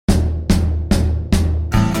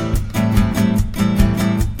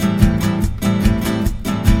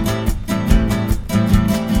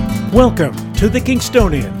Welcome to The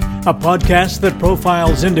Kingstonian, a podcast that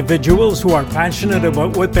profiles individuals who are passionate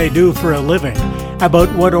about what they do for a living, about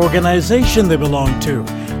what organization they belong to,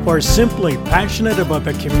 or simply passionate about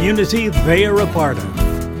the community they are a part of.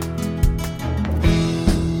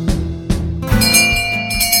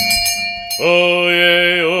 Oh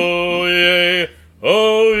yay, oh yay,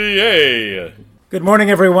 oh yay. Good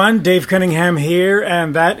morning, everyone. Dave Cunningham here,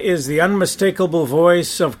 and that is the unmistakable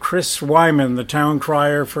voice of Chris Whyman, the town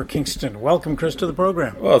crier for Kingston. Welcome, Chris, to the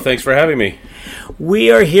program. Well, thanks for having me.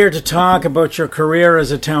 We are here to talk about your career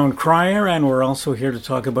as a town crier, and we're also here to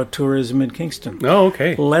talk about tourism in Kingston. Oh,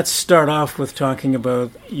 okay. Let's start off with talking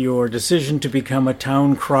about your decision to become a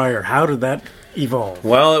town crier. How did that evolve?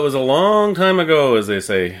 Well, it was a long time ago, as they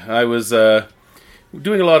say. I was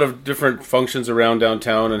doing a lot of different functions around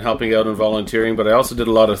downtown and helping out and volunteering, but I also did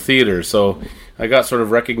a lot of theater, so I got sort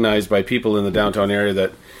of recognized by people in the downtown area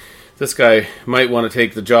that this guy might want to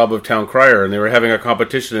take the job of town crier, and they were having a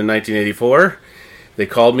competition in 1984. They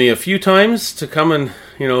called me a few times to come and,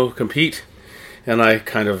 compete, and I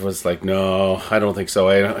kind of was like, no, I don't think so.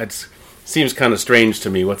 It seems kind of strange to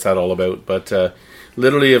me. What's that all about? But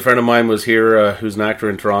literally a friend of mine was here who's an actor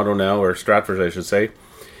in Toronto now, or Stratford, I should say.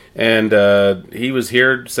 And he was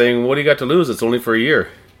here saying, what do you got to lose? It's only for a year.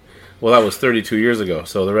 Well, that was 32 years ago,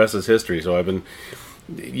 so the rest is history. So I've been,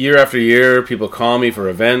 year after year, people call me for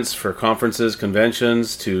events, for conferences,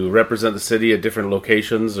 conventions, to represent the city at different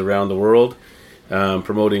locations around the world,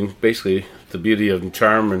 promoting basically the beauty and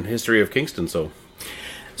charm and history of Kingston.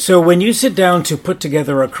 So when you sit down to put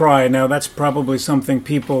together a cry, now that's probably something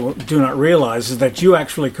people do not realize, is that you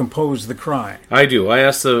actually compose the cry. I do. I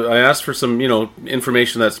asked for some,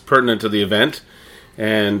 information that's pertinent to the event,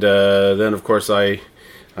 and then of course I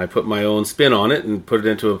put my own spin on it and put it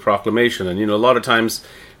into a proclamation. And a lot of times,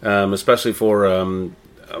 especially for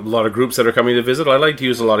a lot of groups that are coming to visit, I like to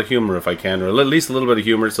use a lot of humor if I can, or at least a little bit of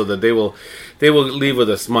humor, so that they will leave with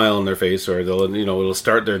a smile on their face, or it'll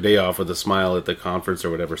start their day off with a smile at the conference or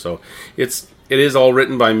whatever. So it is all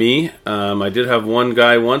written by me. I did have one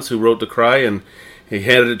guy once who wrote the cry, and he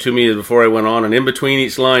handed it to me before I went on, and in between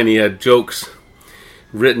each line he had jokes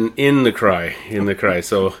written in the cry.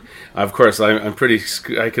 So of course I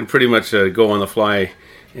can pretty much go on the fly,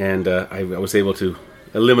 and I was able to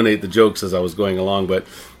eliminate the jokes as I was going along, but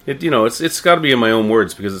it's got to be in my own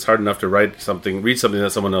words, because it's hard enough to read something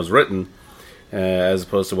that someone else written, as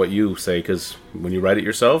opposed to what you say, because when you write it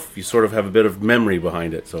yourself, you sort of have a bit of memory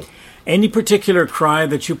behind it. So, any particular cry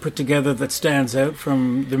that you put together that stands out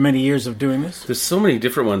from the many years of doing this? There's so many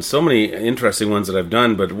different ones, so many interesting ones that I've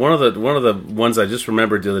done, but one of the ones I just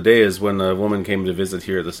remembered the other day is when a woman came to visit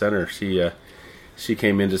here at the center. She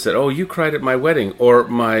came in and said, "Oh, you cried at my wedding, or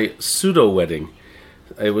my pseudo wedding."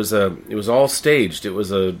 It was all staged. It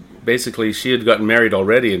was basically, she had gotten married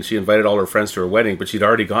already, and she invited all her friends to her wedding, but she'd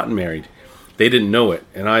already gotten married. They didn't know it,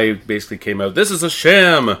 and I basically came out, "This is a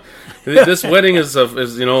sham. This wedding is it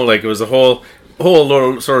was a whole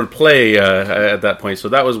sort of play at that point." So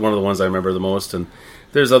that was one of the ones I remember the most. And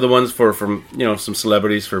there's other ones from some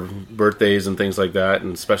celebrities for birthdays and things like that,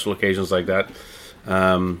 and special occasions like that.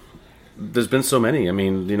 There's been so many. I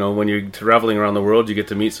mean, when you're traveling around the world, you get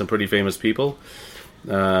to meet some pretty famous people.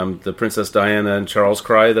 The Princess Diana and Charles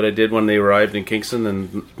cry that I did when they arrived in Kingston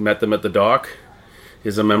and met them at the dock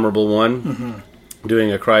is a memorable one. Mm-hmm.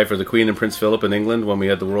 Doing a cry for the Queen and Prince Philip in England when we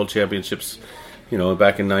had the World Championships,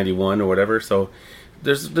 back in '91 or whatever. So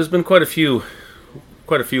there's been quite a few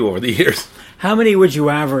over the years. How many would you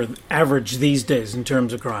average these days in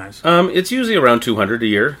terms of cries? It's usually around 200 a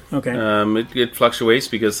year. Okay. It fluctuates,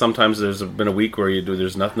 because sometimes there's been a week where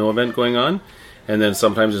there's no event going on. And then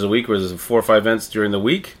sometimes there's a week where there's 4 or 5 events during the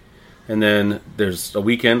week. And then there's a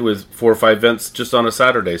weekend with 4 or 5 events just on a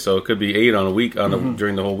Saturday. So it could be 8 on a week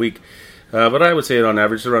during the whole week. But I would say on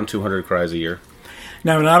average around 200 cries a year.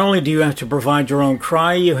 Now, not only do you have to provide your own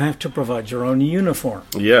cry, you have to provide your own uniform.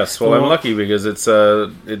 Yes. Well, I'm lucky, because it's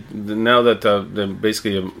now that I've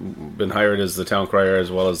basically been hired as the town crier as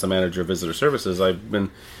well as the manager of visitor services, I've been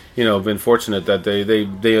fortunate that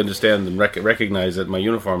they understand and recognize that my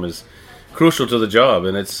uniform is crucial to the job,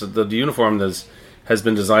 and it's the uniform has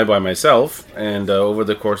been designed by myself, and over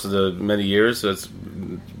the course of the many years, it's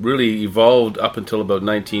really evolved up until about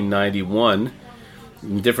 1991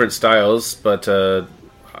 in different styles, but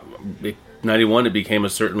 91 it became a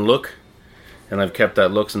certain look, and I've kept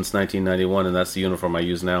that look since 1991, and that's the uniform I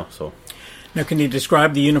use now. So, now, can you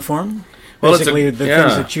describe the uniform? Well, basically, the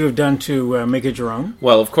things that you have done to make it your own?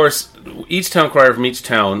 Well, of course, each town crier from each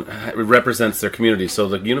town represents their community, so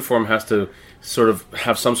the uniform has to sort of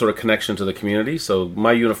have some sort of connection to the community. So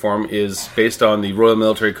my uniform is based on the Royal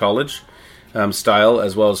Military College style,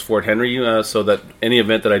 as well as Fort Henry, so that any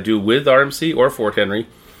event that I do with RMC or Fort Henry,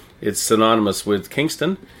 it's synonymous with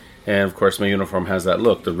Kingston. And of course my uniform has that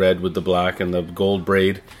look, the red with the black and the gold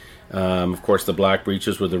braid. Of course the black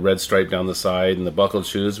breeches with the red stripe down the side, and the buckled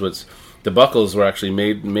shoes, which the buckles were actually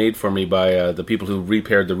made for me by the people who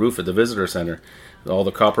repaired the roof at the visitor center. All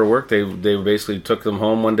the copper work, they basically took them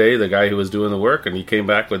home one day, the guy who was doing the work, and he came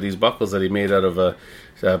back with these buckles that he made out of a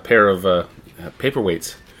pair of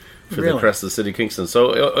paperweights for the crest of the city of Kingston.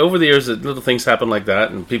 So over the years, little things happen like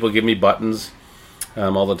that, and people give me buttons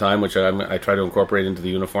all the time, which I try to incorporate into the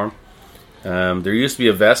uniform. There used to be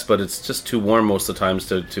a vest, but it's just too warm most of the times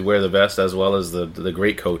to wear the vest as well as the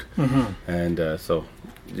greatcoat. And so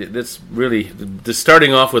it's really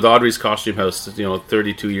starting off with Audrey's Costume House,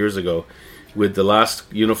 32 years ago, with the last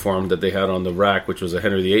uniform that they had on the rack, which was a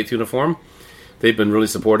Henry VIII uniform. They've been really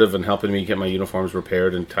supportive in helping me get my uniforms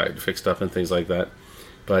repaired and fixed up and things like that.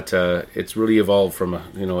 But it's really evolved from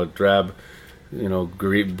a drab,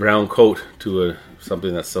 brown coat to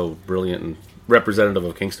something that's so brilliant and representative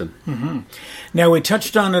of Kingston. Now, we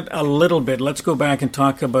touched on it a little bit. Let's go back and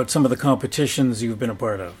talk about some of the competitions you've been a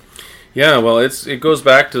part of. Yeah, well, it goes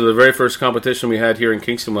back to the very first competition we had here in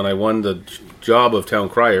Kingston when I won the job of town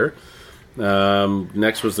crier.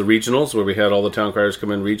 Next was the regionals, where we had all the town criers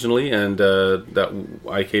come in regionally, and that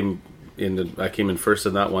I came in first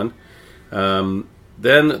in that one.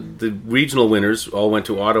 Then the regional winners all went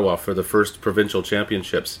to Ottawa for the first provincial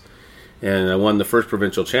championships, and I won the first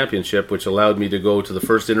provincial championship, which allowed me to go to the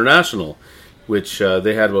first international, which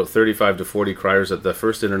they had about 35 to 40 criers at the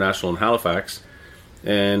first international in Halifax.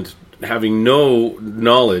 And having no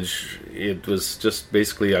knowledge, it was just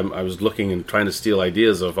basically I was looking and trying to steal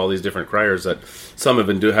ideas of all these different criers that some had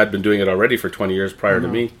been doing it already for 20 years prior to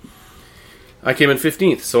me. I came in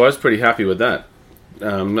 15th, so I was pretty happy with that,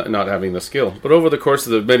 not having the skill. But over the course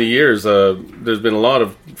of the many years, there's been a lot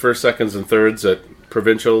of first, seconds, and thirds at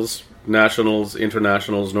provincials, nationals,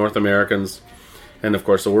 internationals, North Americans, and of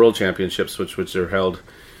course the World Championships, which are held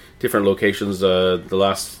different locations. The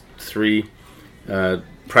last three,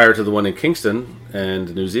 prior to the one in Kingston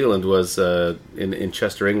and New Zealand, was in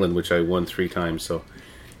Chester, England, which I won 3 times. So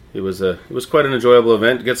it was quite an enjoyable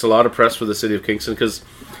event. It gets a lot of press for the city of Kingston, because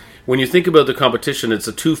when you think about the competition,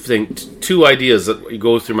 it's two ideas that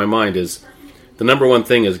go through my mind. Is the number one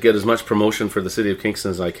thing is get as much promotion for the city of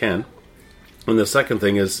Kingston as I can, and the second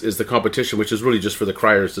thing is the competition, which is really just for the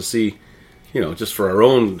criers to see, just for our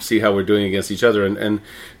own, see how we're doing against each other. And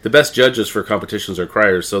the best judges for competitions are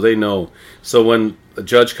criers, so they know. So when a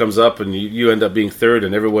judge comes up and you end up being third,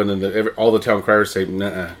 and all the town criers say,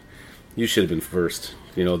 "Nah, you should have been first."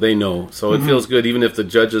 They know. So it feels good, even if the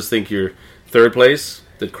judges think you're third place.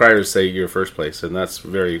 The criers say you're first place, and that's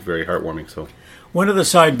very, very heartwarming. So, one of the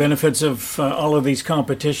side benefits of all of these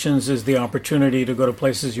competitions is the opportunity to go to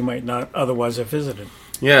places you might not otherwise have visited.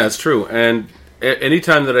 Yeah, it's true. And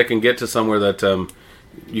anytime that I can get to somewhere that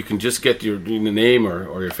you can just get your name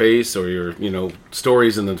or your face or your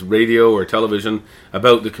stories in the radio or television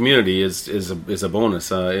about the community is a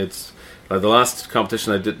bonus. It's the last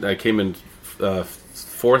competition I came in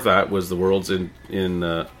fourth at was the Worlds in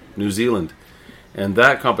New Zealand. And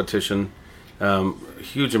that competition,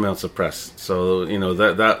 huge amounts of press. So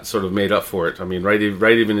that sort of made up for it. I mean, right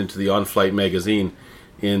even into the on-flight magazine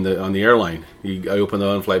on the airline. I opened the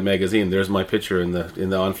on-flight magazine. There's my picture in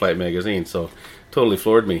the on-flight magazine. So totally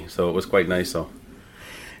floored me. So it was quite nice. So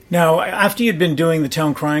now, after you'd been doing the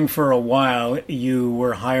town crying for a while, you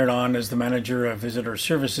were hired on as the manager of visitor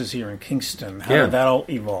services here in Kingston. How did that all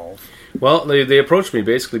evolve? Well, they approached me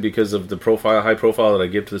basically because of the high profile that I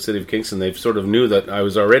give to the city of Kingston. They sort of knew that I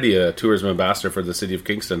was already a tourism ambassador for the city of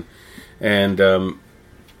Kingston, and I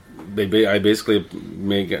basically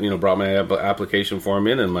brought my application form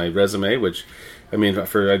in and my resume. Which, I mean,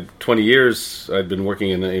 for 20 years I'd been working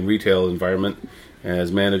in a retail environment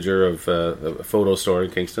as manager of a photo store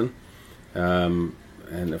in Kingston.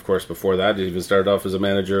 And of course, before that, I even started off as a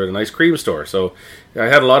manager at an ice cream store. So I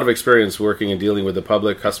had a lot of experience working and dealing with the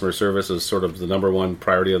public. Customer service is sort of the number one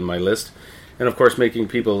priority on my list. And of course, making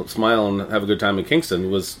people smile and have a good time in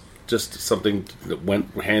Kingston was just something that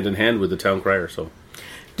went hand in hand with the town crier. So,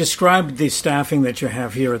 describe the staffing that you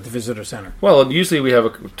have here at the visitor center. Well, usually we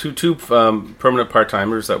have two permanent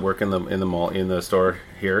part-timers that work in the store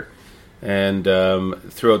here. And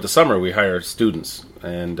throughout the summer, we hire students,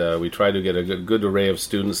 and we try to get a good array of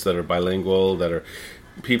students that are bilingual, that are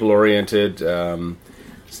people-oriented.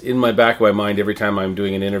 In my back of my mind, every time I'm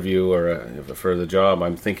doing an interview or for the job,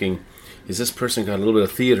 I'm thinking, is this person got a little bit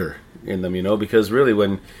of theater in them? Because really,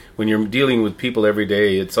 when you're dealing with people every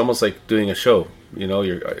day, it's almost like doing a show.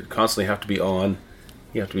 You constantly have to be on,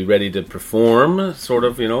 You have to be ready to perform, sort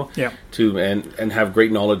of, Yeah. and have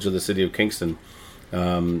great knowledge of the city of Kingston.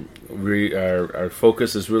 Our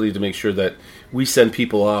focus is really to make sure that we send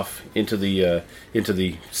people off into the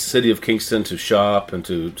city of Kingston to shop and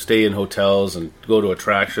to stay in hotels and go to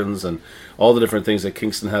attractions and all the different things that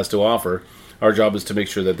Kingston has to offer. Our job is to make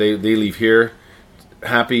sure that they leave here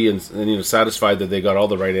happy and satisfied that they got all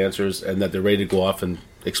the right answers and that they're ready to go off and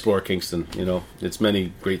explore Kingston. It's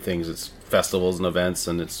many great things. It's festivals and events,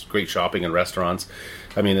 and it's great shopping and restaurants.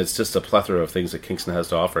 I mean, it's just a plethora of things that Kingston has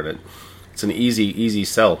to offer, and it's an easy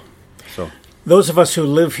sell. So those of us who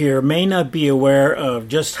live here may not be aware of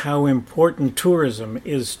just how important tourism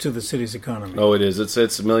is to the city's economy. Oh, it is.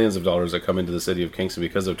 It's millions of dollars that come into the city of Kingston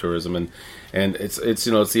because of tourism, and it's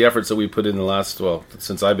the efforts that we put in the last,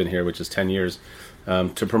 since I've been here, which is 10 years,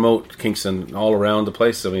 to promote Kingston all around the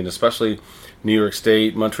place. I mean, especially New York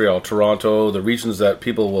State, Montreal, Toronto, the regions that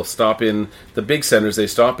people will stop in, the big centers they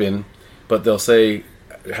stop in, but they'll say,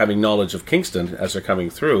 having knowledge of Kingston as they're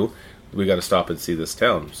coming through, we got to stop and see this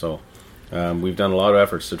town. So we've done a lot of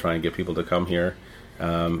efforts to try and get people to come here.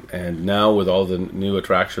 And now with all the new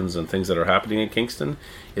attractions and things that are happening in Kingston,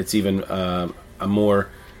 it's even a more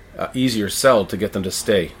easier sell to get them to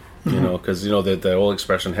stay. Because the old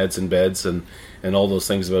expression "heads in beds" and all those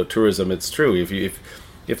things about tourism. It's true.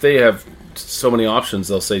 If they have so many options,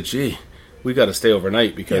 they'll say, "Gee, we got to stay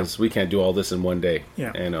overnight because we can't do all this in one day."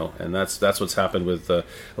 Yeah. And that's what's happened with a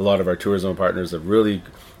lot of our tourism partners have really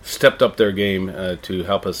stepped up their game to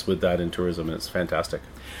help us with that in tourism, and it's fantastic.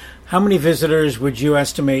 How many visitors would you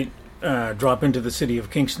estimate drop into the city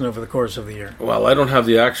of Kingston over the course of the year? Well, I don't have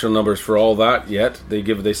the actual numbers for all that yet.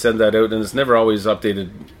 They send that out, and it's never always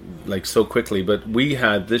updated like so quickly. But we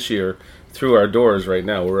had this year, through our doors right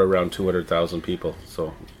now, we're around 200,000 people.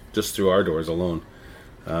 So just through our doors alone.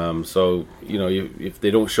 So if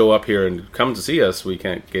they don't show up here and come to see us, we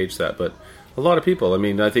can't gauge that. But a lot of people. I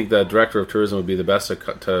mean, I think the director of tourism would be the best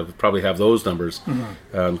to probably have those numbers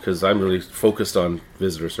because I'm really focused on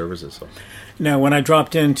visitor services. So. Now, when I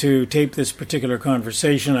dropped in to tape this particular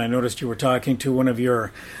conversation, I noticed you were talking to one of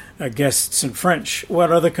your guests in French.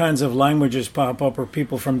 What other kinds of languages pop up, or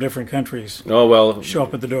people from different countries show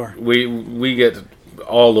up at the door? We get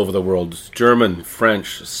all over the world: German,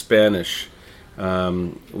 French, Spanish.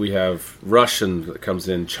 We have Russian that comes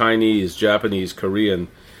in, Chinese, Japanese, Korean.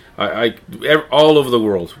 All over the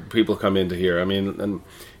world, people come into here. I mean,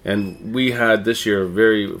 and we had this year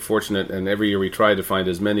very fortunate, and every year we try to find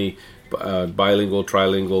as many bilingual,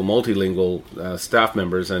 trilingual, multilingual staff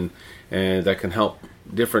members, and that can help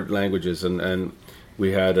different languages. And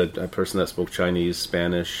we had a person that spoke Chinese,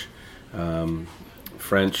 Spanish,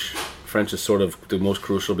 French. French is sort of the most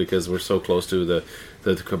crucial because we're so close to the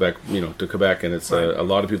Quebec, to Quebec, and it's a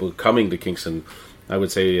lot of people coming to Kingston. I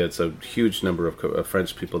would say it's a huge number of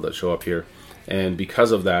French people that show up here, and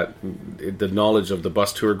because of that, the knowledge of the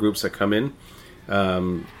bus tour groups that come in,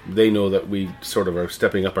 they know that we sort of are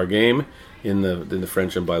stepping up our game in the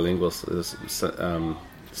French and bilingual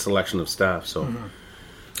selection of staff. So,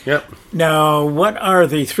 yeah. Now, what are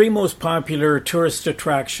the three most popular tourist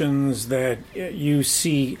attractions that you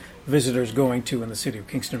see visitors going to in the city of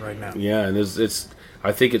Kingston right now? Yeah, and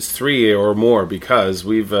I think it's three or more because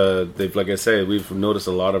we've like I say, we've noticed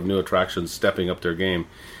a lot of new attractions stepping up their game.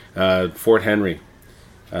 Fort Henry,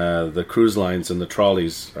 the cruise lines and the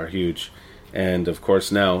trolleys are huge, and of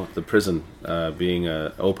course now the prison being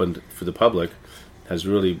opened for the public has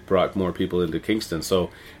really brought more people into Kingston. So,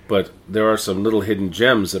 but there are some little hidden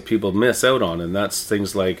gems that people miss out on, and that's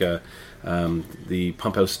things like the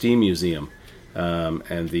Pump House Steam Museum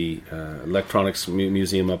and the Electronics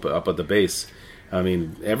Museum up at the base. I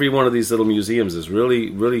mean, every one of these little museums is really,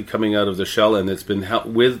 really coming out of the shell, and it's been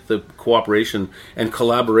with the cooperation and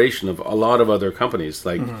collaboration of a lot of other companies.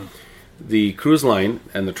 Like the cruise line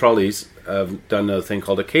and the trolleys have done a thing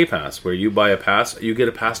called a K-Pass, where you buy a pass, you get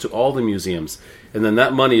a pass to all the museums, and then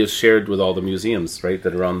that money is shared with all the museums, right,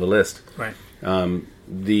 that are on the list. Right.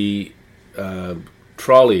 The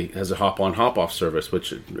trolley has a hop-on, hop-off service,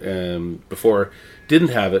 which before didn't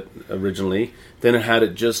have it originally. Then it had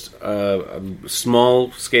it just a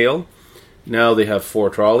small scale. Now they have 4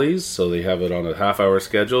 trolleys, so they have it on a half-hour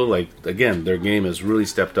schedule. Like, again, their game has really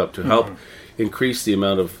stepped up to help increase the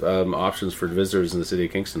amount of options for visitors in the city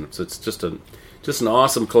of Kingston. So it's just an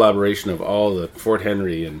awesome collaboration of all the Fort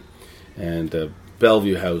Henry and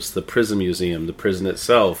Bellevue House, the Prison Museum, the prison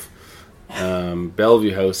itself.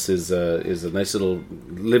 Bellevue House is a nice little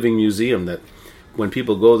living museum that when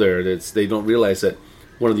people go there, they don't realize that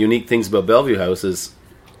one of the unique things about Bellevue House is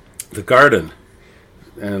the garden.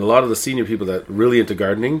 And a lot of the senior people that are really into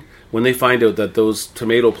gardening, when they find out that those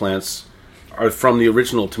tomato plants are from the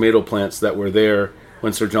original tomato plants that were there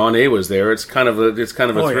when Sir John A. was there. It's kind of a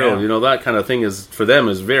thrill. Yeah. That kind of thing is for them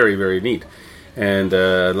is very, very neat. And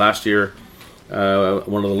last year,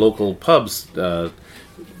 one of the local pubs,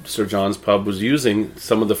 Sir John's Pub, was using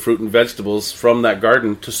some of the fruit and vegetables from that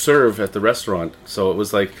garden to serve at the restaurant. So it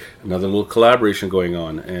was like another little collaboration going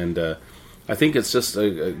on. And I think it's just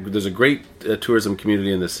there's a great tourism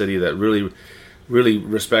community in the city that really, really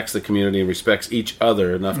respects the community and respects each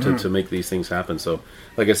other enough to make these things happen. So,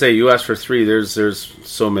 like I say, you asked for 3. There's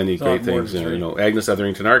so many great things. Agnes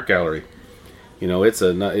Etherington Art Gallery. It's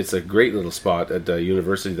a great little spot at the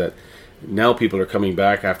university that now people are coming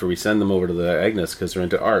back after we send them over to the Agnes because they're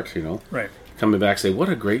into art. Right. Coming back, say, what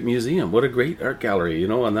a great museum, what a great art gallery.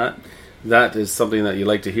 And that is something that you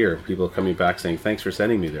like to hear. People coming back saying, thanks for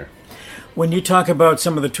sending me there. When you talk about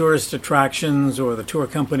some of the tourist attractions or the tour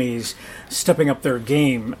companies stepping up their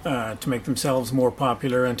game to make themselves more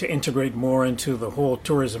popular and to integrate more into the whole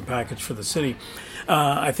tourism package for the city,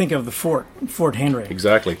 I think of the Fort Henry.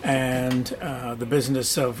 Exactly. And the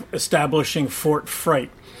business of establishing Fort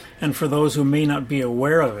Fright. And for those who may not be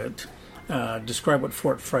aware of it, describe what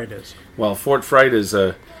Fort Fright is. Well, Fort Fright is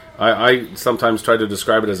I sometimes try to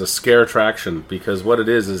describe it as a scare attraction, because what it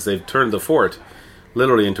is they've turned the fort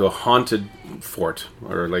literally into a haunted fort,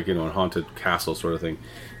 or a haunted castle sort of thing.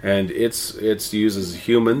 And it's uses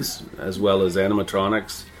humans as well as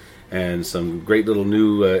animatronics and some great little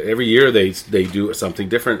new every year they do something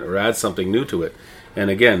different or add something new to it. And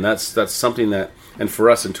again, that's something that, and for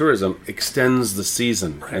us in tourism, extends the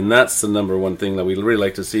season. And that's the number one thing that we really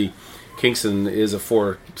like to see. Kingston is a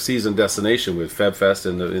 4-season destination with FebFest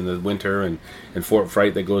in the winter and Fort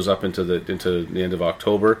Fright that goes up into the end of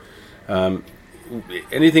October.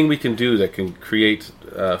 Anything we can do that can create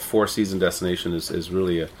a 4-season destination is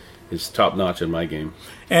really is top notch in my game.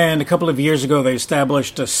 And a couple of years ago, they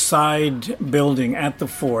established a side building at the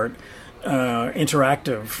fort,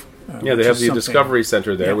 interactive. They have the Discovery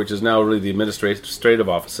Center there, which is now really the administrative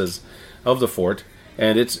offices of the fort,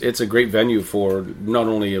 and it's a great venue for not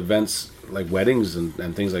only events like weddings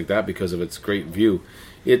and things like that because of its great view.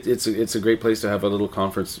 It's a great place to have a little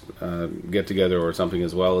conference get together or something,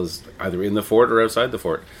 as well as either in the fort or outside the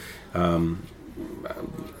fort.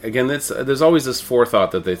 Again, there's always this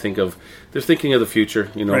forethought that they're thinking of the future,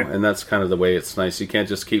 right. And that's kind of the way it's nice. You can't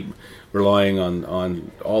just keep relying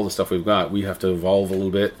on all the stuff we've got. We have to evolve a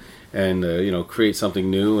little bit and create something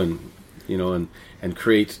new and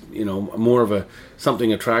create more of a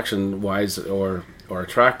something attraction wise or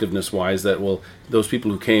attractiveness wise that those people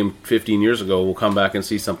who came 15 years ago will come back and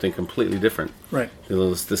see something completely different. Right.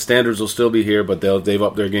 The standards will still be here, but they've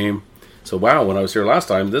upped their game. So wow, when I was here last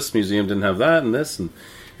time, this museum didn't have that and this, and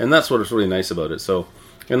that's what is really nice about it. So,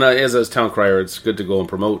 and as town crier, it's good to go and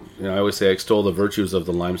promote. I always say I extol the virtues of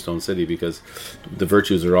the limestone city, because the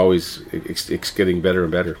virtues are always getting better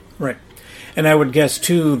and better. Right. And I would guess,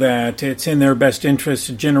 too, that it's in their best interest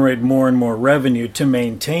to generate more and more revenue to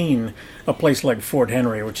maintain a place like Fort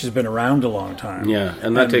Henry, which has been around a long time. Yeah,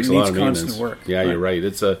 and that takes a lot of maintenance. Constant work. Yeah, right. You're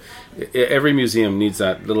right. Every museum needs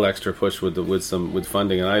that little extra push with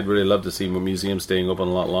funding, and I'd really love to see museums staying open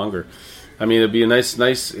a lot longer. I mean, it'd be a nice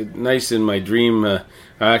in my dream. I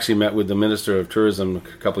actually met with the Minister of Tourism a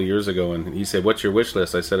couple of years ago, and he said, "What's your wish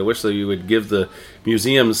list?" I said, "I wish that you would give the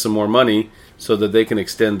museums some more money so that they can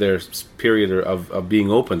extend their period of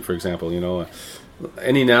being open." For example,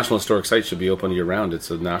 any National Historic Site should be open year-round.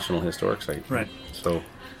 It's a National Historic Site. Right. So,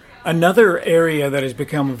 another area that has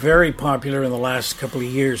become very popular in the last couple of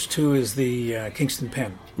years, too, is the Kingston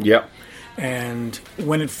Pen. Yep. And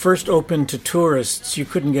when it first opened to tourists, you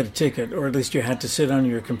couldn't get a ticket, or at least you had to sit on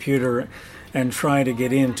your computer and try to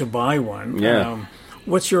get in to buy one. Yeah.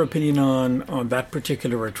 What's your opinion on that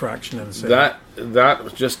particular attraction in the city?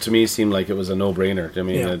 That just to me seemed like it was a no-brainer. I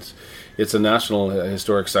mean, it's a National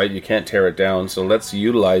Historic Site. You can't tear it down, so let's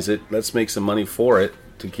utilize it. Let's make some money for it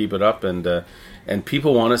to keep it up, and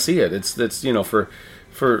people want to see it. It's for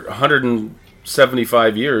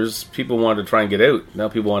 175 years, people wanted to try and get out. Now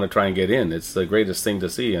people want to try and get in. It's the greatest thing to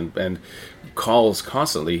see, and calls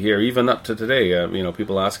constantly here, even up to today.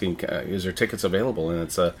 People asking, "Is there tickets available?" And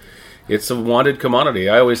it's a wanted commodity.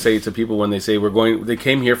 I always say to people when they say they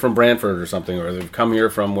came here from Brantford or something, or they've come here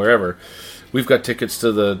from wherever, we've got tickets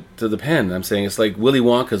to the Pen. I'm saying it's like Willy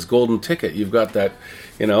Wonka's golden ticket. You've got that,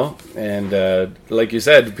 and like you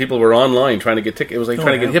said, people were online trying to get tickets. It was like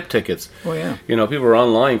trying to get hip tickets. Oh yeah. People were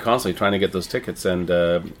online constantly trying to get those tickets, and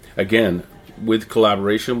again, with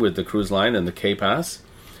collaboration with the cruise line and the K-Pass,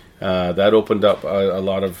 that opened up a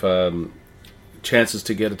lot of chances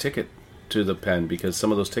to get a ticket to the Pen, because some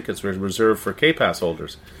of those tickets were reserved for K-Pass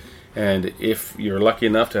holders. And if you're lucky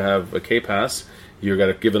enough to have a K-Pass,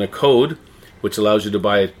 you're given a code which allows you to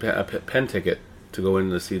buy a pen ticket to go in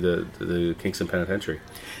to see the Kingston Penitentiary.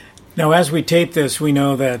 Now, as we tape this, we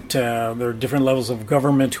know that there are different levels of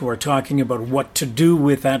government who are talking about what to do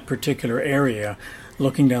with that particular area,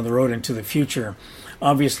 looking down the road into the future.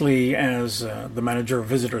 Obviously, as the manager of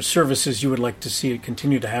visitor services, you would like to see it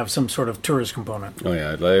continue to have some sort of tourist component. Oh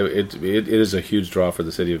yeah, it is a huge draw for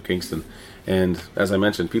the city of Kingston, and as I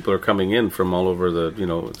mentioned, people are coming in from all over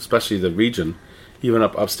especially the region, even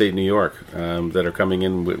upstate New York, that are coming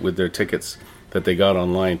in with their tickets that they got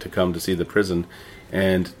online to come to see the prison,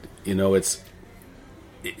 and it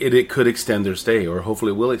could extend their stay, or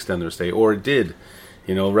hopefully it will extend their stay, or it did,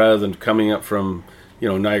 rather than coming up from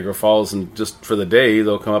Niagara Falls and just for the day,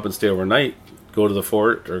 they'll come up and stay overnight, go to the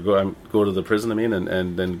fort or go to the prison,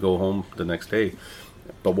 and then go home the next day.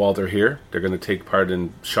 But while they're here, they're going to take part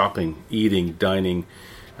in shopping, eating, dining,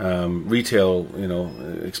 retail,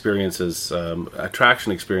 experiences,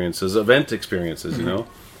 attraction experiences, event experiences.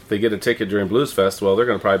 If they get a ticket during Blues Fest, well, they're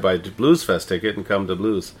going to probably buy a Blues Fest ticket and come to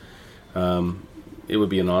Blues. It would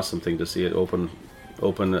be an awesome thing to see it open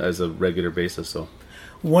as a regular basis. So.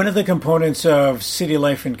 One of the components of city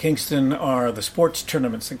life in Kingston are the sports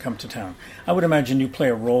tournaments that come to town. I would imagine you play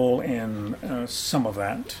a role in some of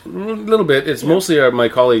that. A little bit. It's mostly my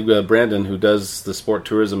colleague Brandon who does the sport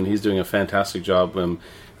tourism, and he's doing a fantastic job.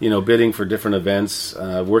 Bidding for different events,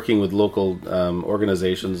 working with local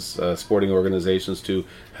organizations, sporting organizations to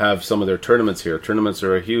have some of their tournaments here. Tournaments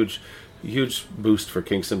are a huge boost for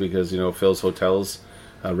Kingston because it fills hotels.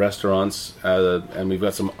 Restaurants, and we've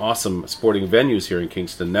got some awesome sporting venues here in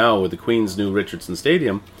Kingston now with the Queen's new Richardson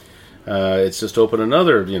Stadium. It's just opened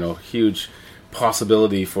another, huge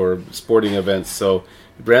possibility for sporting events. So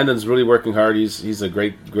Brandon's really working hard. He's a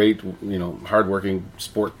great, hard-working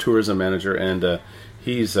sport tourism manager, and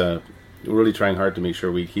he's really trying hard to make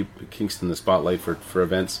sure we keep Kingston the spotlight for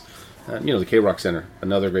events. The K-Rock Center,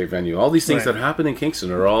 another great venue. All these things that happen in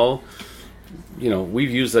Kingston are all...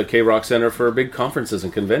 we've used the K-Rock Center for big conferences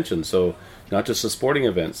and conventions, so not just a sporting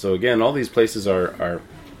event. So again, all these places are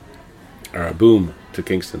a boom to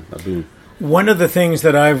Kingston, a boom. One of the things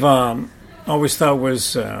that I've always thought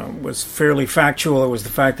was fairly factual was the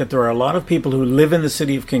fact that there are a lot of people who live in the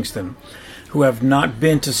city of Kingston who have not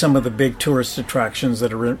been to some of the big tourist attractions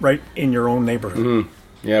that are right in your own neighborhood.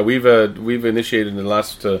 Mm-hmm. Yeah, we've initiated in the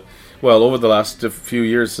last over the last few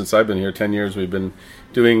years since I've been here, 10 years, we've been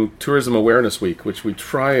doing Tourism Awareness Week, which we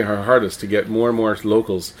try our hardest to get more and more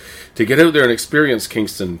locals to get out there and experience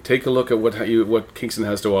Kingston. Take a look at what Kingston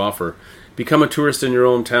has to offer. Become a tourist in your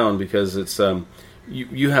own town, because it's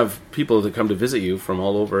you have people that come to visit you from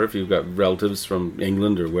all over. If you've got relatives from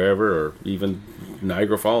England or wherever, or even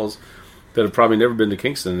Niagara Falls, that have probably never been to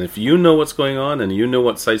Kingston. And if you know what's going on and you know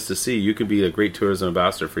what sights to see, you can be a great tourism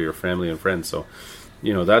ambassador for your family and friends. So,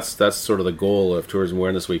 that's sort of the goal of Tourism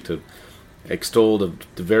Awareness Week, to extol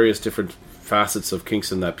the various different facets of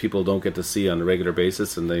Kingston that people don't get to see on a regular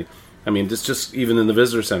basis. And it's just even in the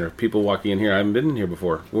visitor center, people walking in here, I haven't been in here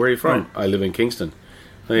before. Where are you from? I live in Kingston.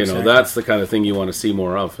 Exactly. That's the kind of thing you want to see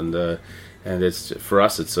more of. And it's, for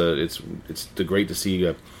us, it's great to see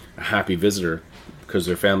a happy visitor, because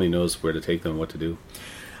their family knows where to take them and what to do.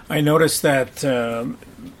 I noticed that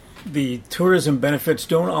the tourism benefits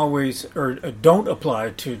don't always, or don't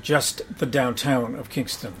apply to just the downtown of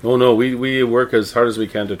Kingston. Oh no, we work as hard as we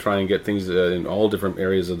can to try and get things in all different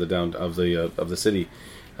areas of the city.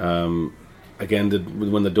 When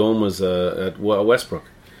the dome was at Westbrook,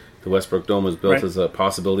 the Westbrook Dome was built as a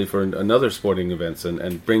possibility for another sporting events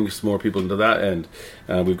and brings more people into that end.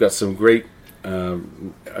 We've got some great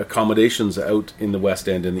accommodations out in the West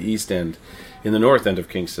End, in the East End, in the North End of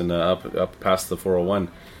Kingston, up past the 401.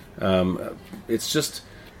 It's just,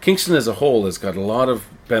 Kingston as a whole has got a lot of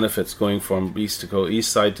benefits going from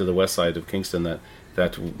east side to the west side of Kingston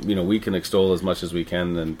that we can extol as much as we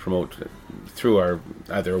can and promote through our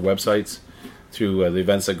either websites, through the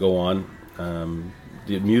events that go on.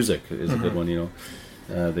 The music is a good one.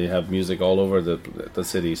 They have music all over the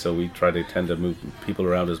city, so we try to tend to move people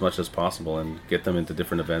around as much as possible and get them into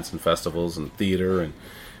different events and festivals and theater.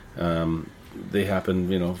 And they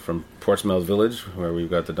happen, from Portsmouth Village, where we've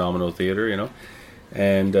got the Domino Theater,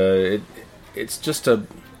 and it's just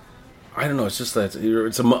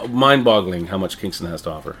it's mind-boggling how much Kingston has to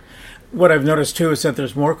offer. What I've noticed, too, is that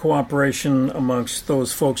there's more cooperation amongst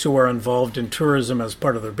those folks who are involved in tourism as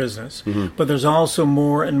part of their business. Mm-hmm. But there's also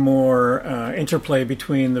more and more interplay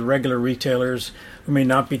between the regular retailers who may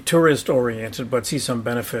not be tourist-oriented but see some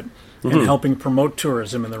benefit in helping promote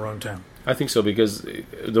tourism in their own town. I think so, because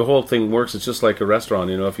the whole thing works. It's just like a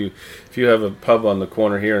restaurant. If you have a pub on the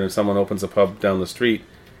corner here and someone opens a pub down the street,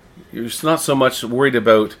 you're just not so much worried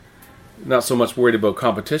about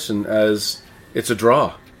competition as it's a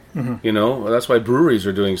draw. Mm-hmm. That's why breweries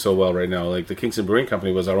are doing so well right now. Like the Kingston Brewing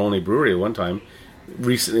Company was our only brewery at one time.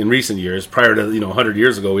 In recent years, prior to 100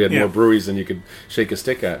 years ago, we had more breweries than you could shake a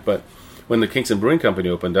stick at. But when the Kingston Brewing Company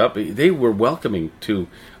opened up, they were welcoming to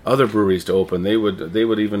other breweries to open. They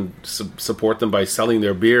would even support them by selling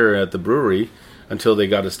their beer at the brewery until they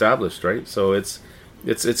got established. Right, so it's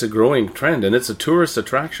a growing trend, and it's a tourist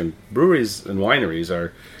attraction. Breweries and wineries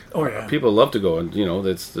are. Oh, yeah. People love to go, and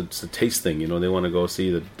it's a taste thing. They want to go see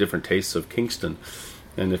the different tastes of Kingston,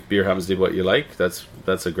 and if beer happens to be what you like, that's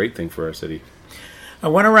a great thing for our city. I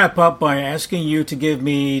want to wrap up by asking you to give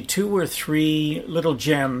me 2 or 3 little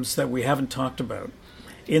gems that we haven't talked about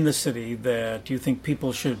in the city that you think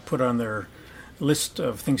people should put on their list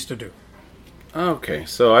of things to do. Okay,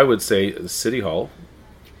 so I would say the City Hall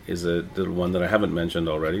is the one that I haven't mentioned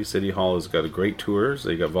already. City Hall has got great tours.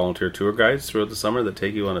 They got volunteer tour guides throughout the summer that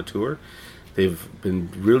take you on a tour. They've been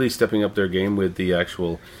really stepping up their game with the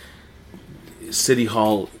actual City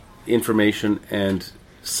Hall information and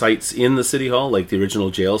sites in the City Hall, like the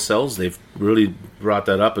original jail cells. They've really brought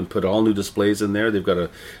that up and put all new displays in there. They've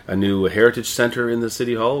got a new heritage center in the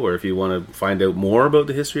City Hall, where if you want to find out more about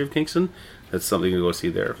the history of Kingston, that's something to go see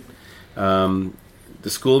there. The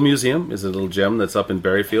school museum is a little gem that's up in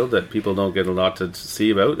Berryfield that people don't get a lot to see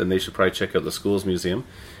about, and they should probably check out the schools museum.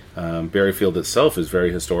 Berryfield itself is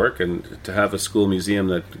very historic, and to have a school museum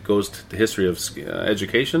that goes to the history of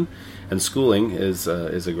education and schooling is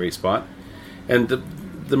a great spot. And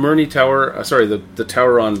the Murney Tower, the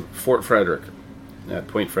tower on Fort Frederick, at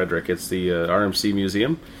Point Frederick, it's the RMC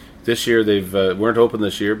Museum. This year they weren't open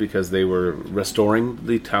this year because they were restoring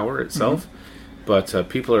the tower itself. Mm-hmm. But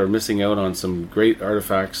people are missing out on some great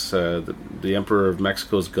artifacts. The Emperor of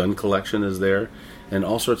Mexico's gun collection is there, and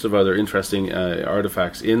all sorts of other interesting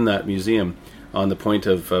artifacts in that museum on the point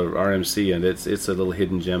of RMC, and it's a little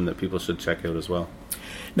hidden gem that people should check out as well.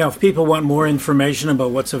 Now, if people want more information about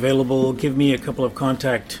what's available, give me a couple of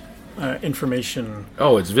contact information.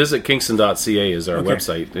 Oh, it's visitkingston.ca is our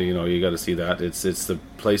website. You got to see that. It's the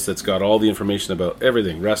place that's got all the information about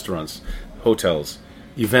everything: restaurants, hotels,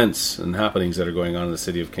 events and happenings that are going on in the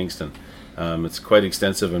city of Kingston. It's quite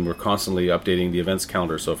extensive, and we're constantly updating the events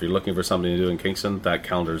calendar. So if you're looking for something to do in Kingston, that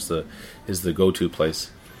calendar is the go-to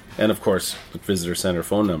place. And of course, the visitor center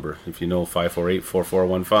phone number. If you know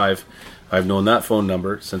 548-4415, I've known that phone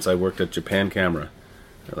number since I worked at Japan Camera,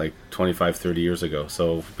 like 25, 30 years ago.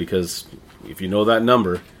 So because if you know that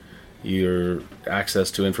number, your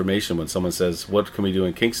access to information when someone says, "What can we do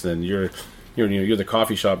in Kingston?" You're the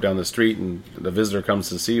coffee shop down the street, and the visitor comes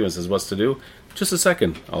to see you and says, "What's to do?" Just a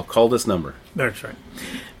second, I'll call this number. That's right.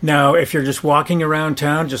 Now, if you're just walking around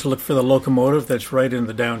town, just look for the locomotive that's right in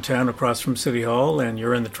the downtown across from City Hall, and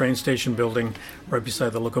you're in the train station building right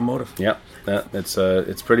beside the locomotive. Yeah,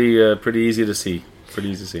 it's pretty easy to see. Pretty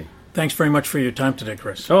easy to see. Thanks very much for your time today,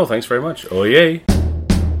 Chris. Oh, thanks very much. Oh, yay.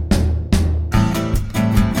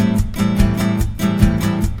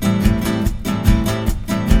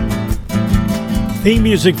 Theme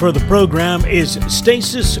music for the program is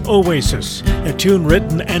Stasis Oasis, a tune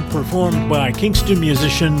written and performed by Kingston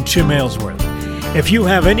musician Tim Aylesworth. If you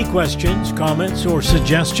have any questions, comments, or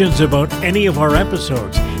suggestions about any of our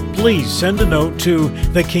episodes, please send a note to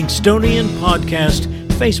the Kingstonian Podcast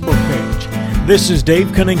Facebook page. This is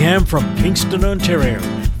Dave Cunningham from Kingston, Ontario.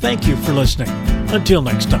 Thank you for listening. Until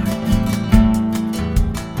next time.